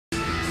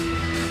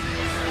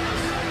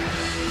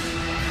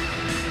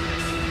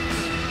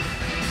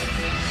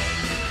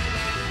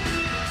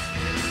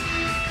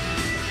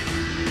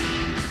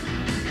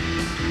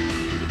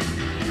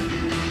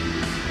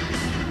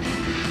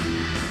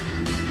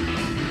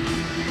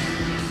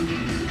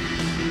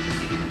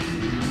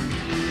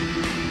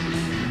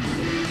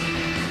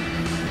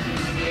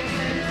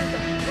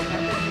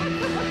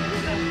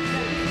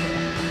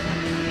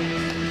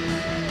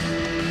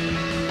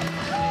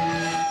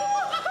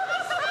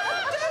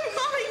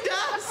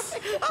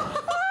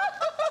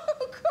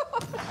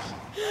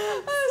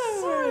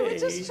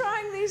just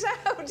trying these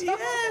out.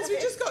 Yes, we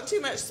just got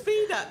too much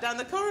speed up down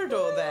the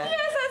corridor there.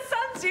 Yes, her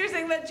son's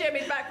using the gym.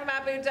 He's back from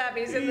Abu Dhabi.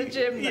 He's in the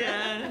gym there.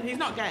 Yeah, he's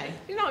not gay.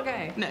 He's not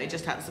gay? No, he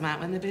just helps them out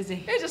when they're busy.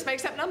 He just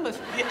makes up numbers.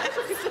 Yes.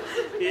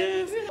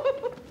 Yes.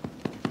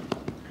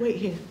 Wait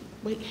here.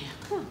 Wait here.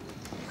 Huh.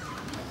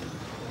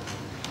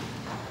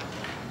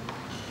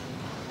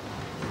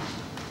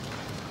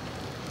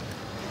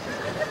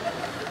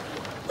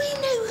 We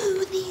know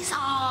who these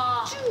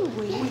are. Do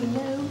we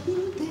know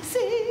who this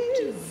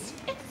is?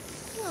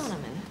 Come on a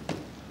minute.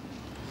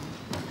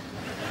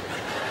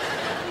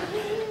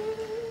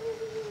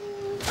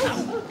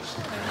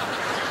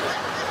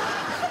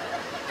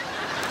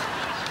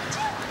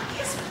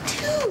 Yes,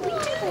 we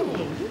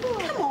do.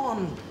 Come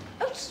on.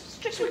 Oh,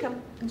 Strictly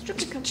Come.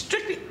 Strictly Come.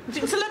 Strictly.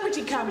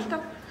 Celebrity come.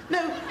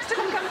 No.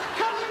 Strictly Come.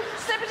 Come.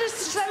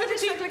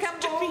 Strictly Come.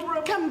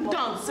 Ballroom. Come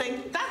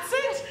dancing. That's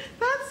it.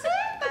 That's it.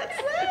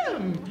 That's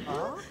them.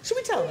 Shall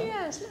we tell them?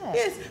 Yes, let's.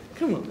 Yes.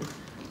 Come on.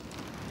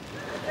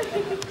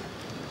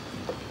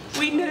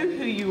 We know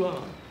who you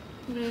are.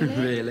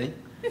 Really?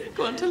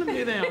 Go on, tell them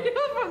who they are. You're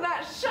from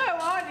that show,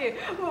 aren't you?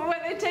 Where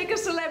they take a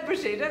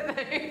celebrity, don't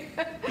they?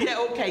 Yeah,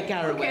 okay,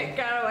 Garraway. Okay,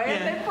 Garraway. Yeah.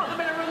 And they put them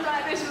in a room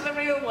like this with the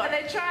real one. And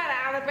they try it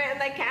out a bit,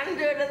 and they can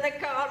do it, and they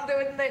can't do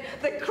it, and they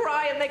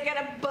cry, and they get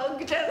a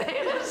bug, don't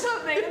they, or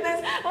something. And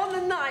then on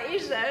the night,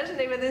 he's there, isn't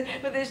he,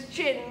 with his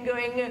chin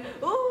going,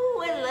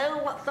 oh,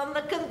 hello, what's on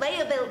the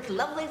conveyor belt?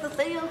 Lovely to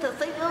see you,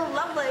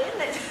 lovely,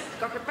 isn't it?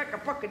 Got to pick a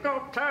pocket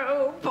or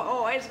two,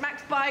 boys,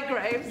 Max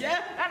Bygraves.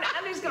 Yeah. And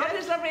he's got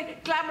this lovely,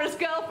 glamorous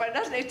girlfriend,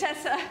 hasn't he,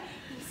 Tessa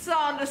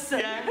Saunders,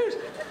 Yeah. who's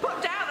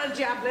put down a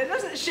javelin,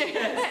 doesn't she?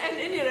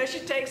 And, you know, she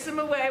takes them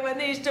away when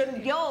he's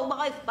done, you're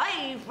my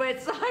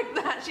favourites, like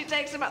that. She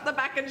takes them up the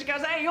back and she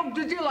goes, hey,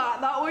 did you like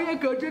that? Were you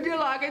good? Did you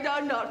like it or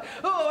not?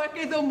 Oh, I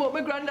can thumb up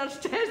my granddad's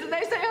stairs. And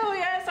they say, oh,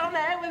 yes, on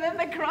there. And then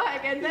they cry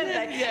again, don't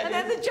they? Yeah, and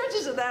then the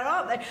judges are there,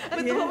 aren't they?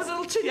 With the one with the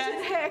little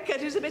tinted haircut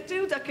who's a bit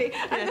too ducky.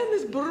 And then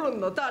there's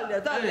Bruno,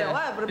 Talia,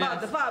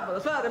 everybody,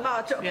 fabulous, very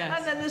macho. Yes.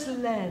 And then there's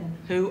Len.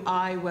 Who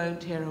I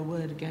won't hear a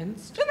word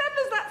against. And then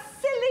there's that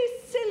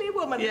silly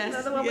woman, Yes,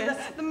 isn't there? The one yes.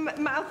 with the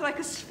mouth like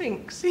a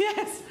sphinx.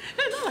 Yes.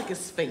 No, not like a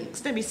sphinx.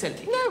 Don't be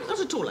silly. No, not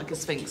at all like a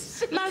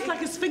sphinx. Mouth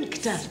like a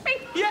sphincter.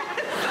 Sphinx. Yes.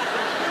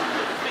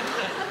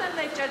 And then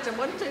they judge them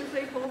 1, 2,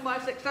 3, 4,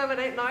 5, 6, 7,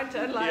 8, 9,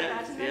 10 like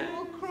Yes, that, and then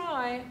we'll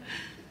cry.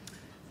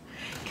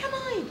 Can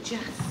I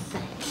just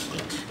say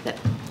that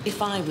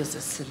if I was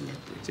a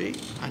celebrity,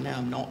 I know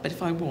I'm not, but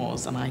if I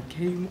was and I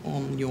came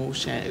on your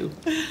show,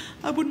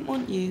 I wouldn't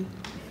want you.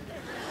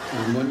 I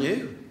wouldn't want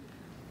you.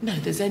 No,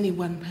 there's only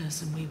one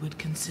person we would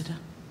consider.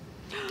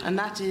 And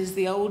that is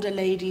the older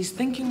lady's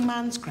thinking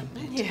man's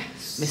crumpet.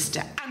 Yes.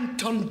 Mr.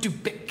 Anton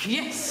Dubik.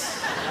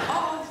 Yes.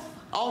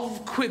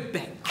 Of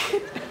Quebec.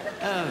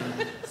 I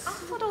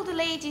thought all the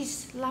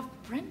ladies loved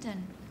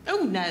Brendan.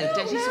 Oh, no,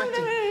 Dirty no,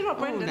 Sweaty. no, not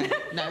Brendan.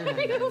 Oh, no.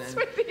 He's all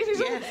sweaty.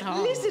 He's all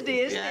lizardy, isn't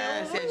he?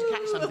 Yes, yes,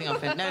 catch something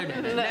off him.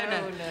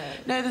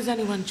 No, there's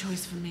only one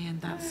choice for me, and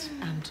that's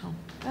Anton.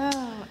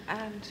 Oh,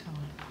 Anton.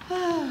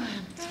 Oh,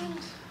 Anton.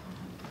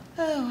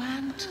 Oh,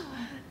 Anton.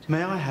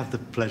 May I have the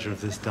pleasure of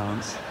this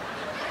dance?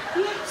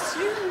 Yes,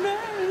 you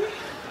may.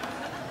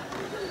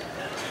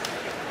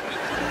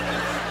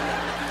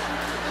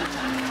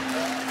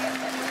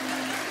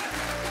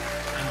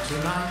 And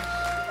tonight,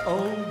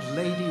 old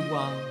Lady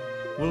One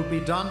will be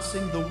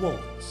dancing the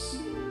waltz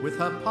with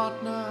her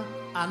partner,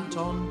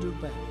 Anton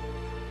Dubek.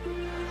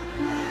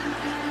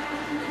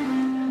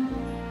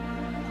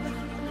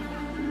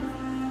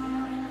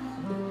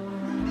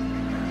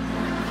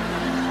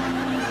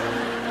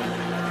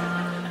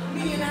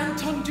 Me and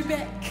Anton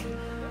Dubek,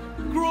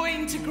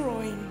 groin to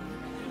groin.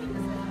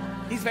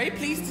 He's very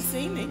pleased to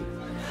see me.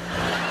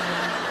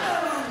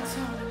 Oh,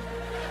 Anton.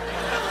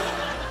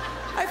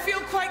 I feel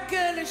quite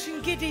girlish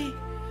and giddy.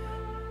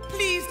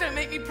 Please don't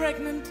make me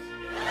pregnant.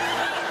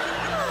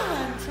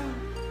 Oh, Anton.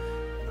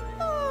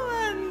 Oh,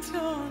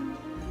 Anton.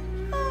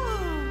 Oh.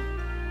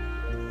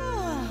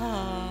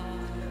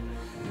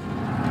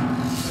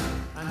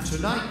 And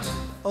tonight,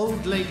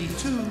 old Lady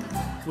Two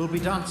will be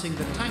dancing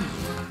the tango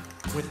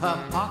with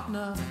her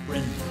partner,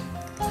 Brendan.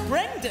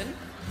 Brendan?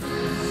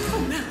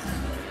 Oh, no.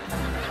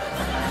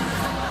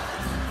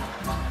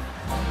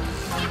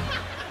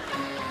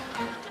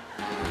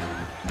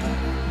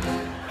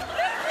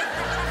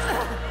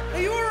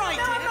 Are you all right,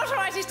 No, dear? I'm not all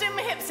right. He's doing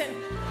my hips in.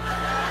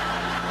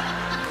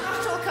 Not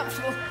at all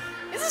comfortable.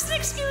 Is this an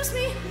excuse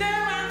me? No,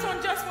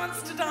 Anton just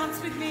wants to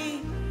dance with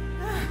me.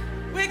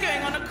 We're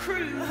going on a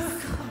cruise.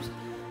 Oh,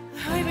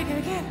 God. Here we go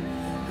again.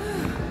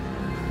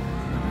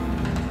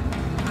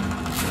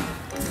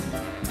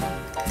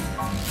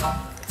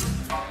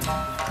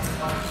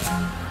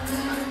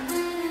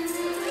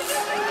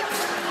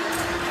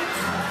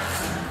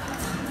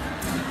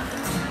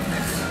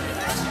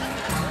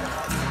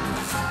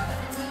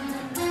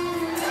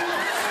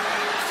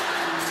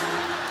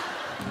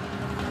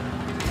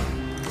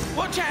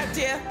 Watch out,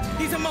 dear.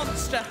 He's a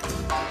monster.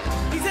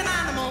 He's an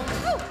animal.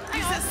 Oh,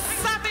 hang He's on. a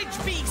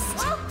savage beast.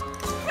 Oh,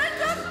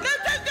 Brendan! No,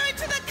 don't go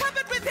into the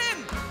cupboard with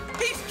him.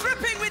 He's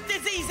dripping with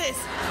diseases.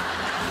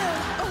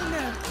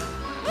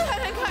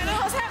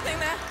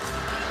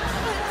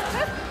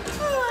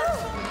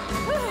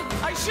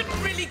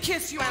 shouldn't really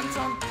kiss you,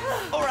 Anton.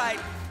 All right,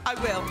 I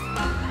will.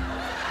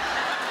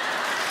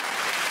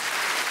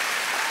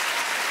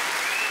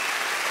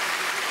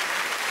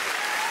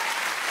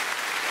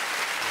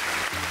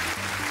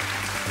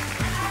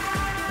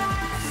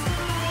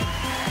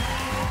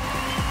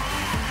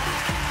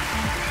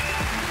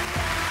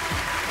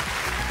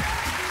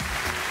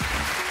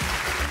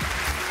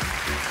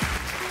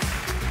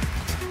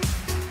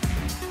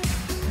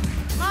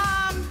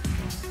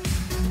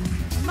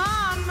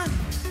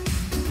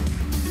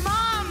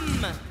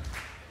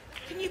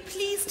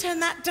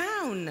 Turn that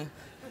down.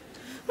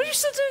 What are you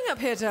still doing up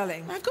here,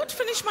 darling? I've got to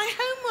finish my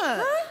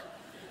homework. Huh?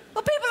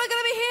 Well, people are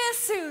going to be here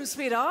soon,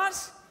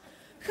 sweetheart.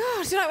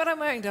 God, do you like what I'm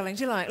wearing, darling?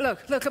 Do you like?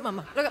 Look at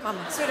Mama. Look at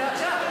Mama, sweetheart. Do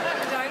you like what I'm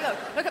wearing, darling?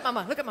 Look at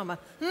Mama. Look at Mama.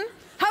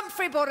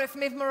 Humphrey bought it for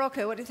me from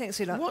Morocco. What do you think,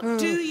 sweetheart? What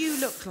do you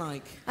look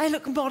like? I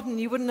look modern.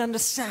 You wouldn't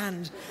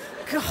understand.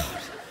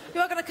 God.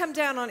 You are going to come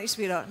down, aren't you,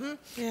 sweetheart?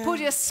 Yeah. Poured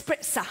you a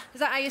spritzer. Is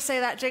that how you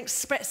say that drink?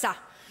 Spritzer.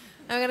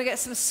 I'm going to get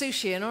some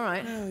sushi in, all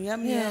right? Oh,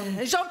 yum, yeah.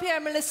 yum. Jean-Pierre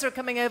and Melissa are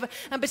coming over,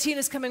 and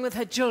Bettina's coming with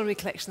her jewellery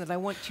collection that I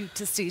want you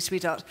to see,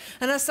 sweetheart.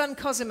 And her son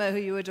Cosimo, who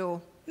you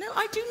adore. No,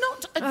 I do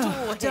not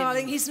adore him.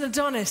 Darling, he's an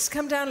Adonis.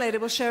 Come down later,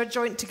 we'll share a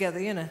joint together,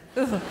 you know.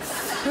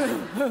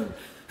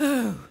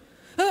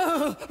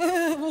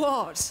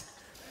 What?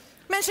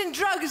 Mention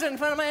drugs in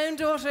front of my own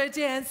daughter,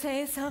 dear. I'm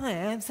so sorry,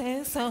 I'm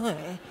so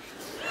sorry.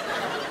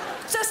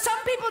 So some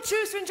people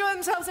choose to enjoy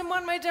themselves in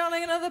one way,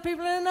 darling, and other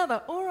people in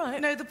another. All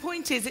right. No, the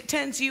point is, it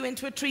turns you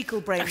into a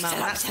treacle brain, Mum.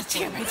 That's the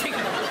point.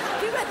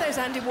 Have you read those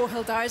Andy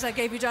Warhol diaries I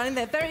gave you, darling?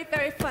 They're very,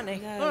 very funny.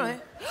 No. All right.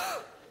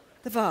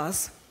 The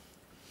vase.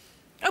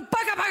 Oh,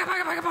 bugger,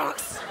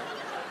 bollocks!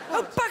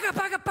 Oh, bugger,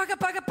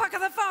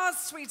 the vase,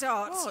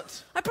 sweetheart.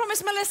 What? I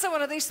promised Melissa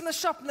one of these from the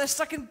shop, and they're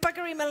stuck in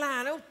buggery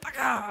Milan. Oh,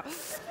 bugger.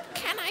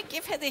 Can I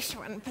give her this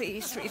one,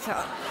 please,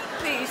 sweetheart?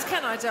 Please,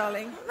 can I,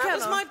 darling? That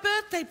was my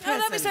birthday present.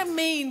 Oh, don't be so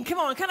mean. Come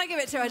on, can I give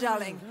it to her,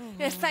 darling?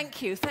 Yes,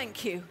 thank you,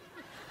 thank you.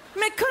 I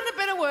mean, it couldn't have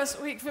been a worse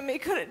week for me,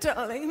 could it,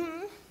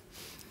 darling?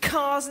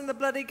 Cars in the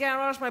bloody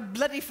garage. My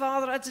bloody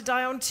father had to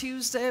die on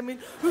Tuesday. I mean,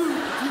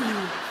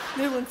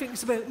 no one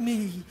thinks about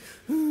me.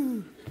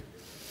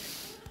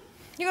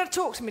 You got to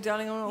talk to me,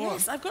 darling, or what?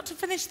 Yes, I've got to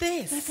finish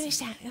this. Gotta finish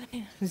that.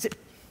 Zip.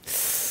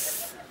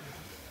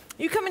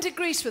 You coming to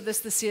Greece with us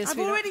this year, I've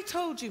sweetheart? already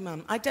told you,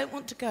 Mum. I don't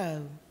want to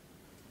go.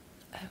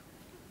 Oh.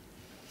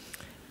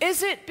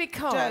 Is it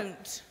because...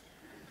 Don't.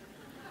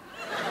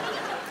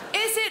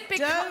 Is it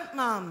because... Don't,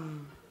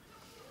 Mum.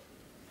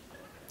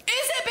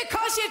 Is it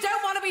because you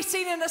don't want to be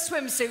seen in a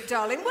swimsuit,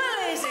 darling?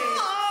 Well, is it?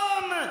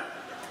 Mum!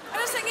 I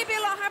just think you'd be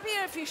a lot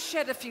happier if you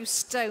shed a few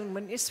stone,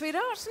 wouldn't you,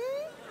 sweetheart?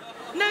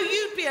 No,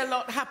 you'd be a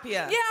lot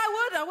happier. Yeah,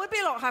 I would be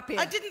a lot happier.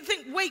 I didn't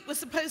think weight was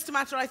supposed to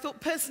matter. I thought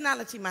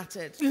personality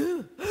mattered.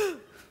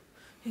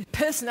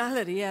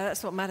 Personality, yeah,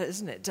 that's what matters,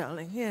 isn't it,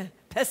 darling? Yeah,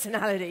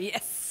 personality,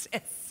 yes,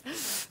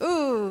 yes.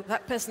 Ooh,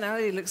 that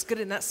personality looks good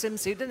in that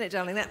swimsuit, doesn't it,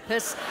 darling? That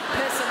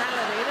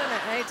personality, doesn't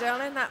it, eh,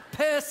 darling? That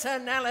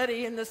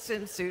personality in the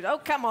swimsuit. Oh,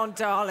 come on,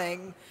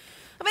 darling.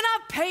 I mean,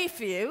 I'll pay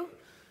for you.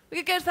 We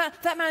could go to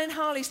that man in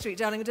Harley Street,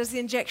 darling, who does the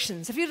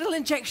injections. A few little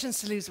injections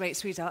to lose weight,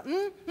 sweetheart.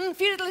 A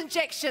few little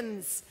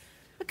injections.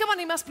 But come on,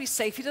 he must be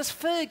safe. He does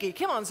Fergie.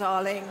 Come on,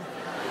 darling.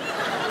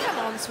 Come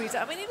on,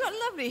 sweetheart. I mean, you've got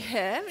lovely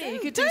hair. I mean, you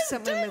could do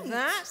something with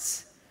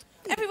that.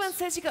 Everyone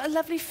says you've got a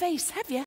lovely face. Have you?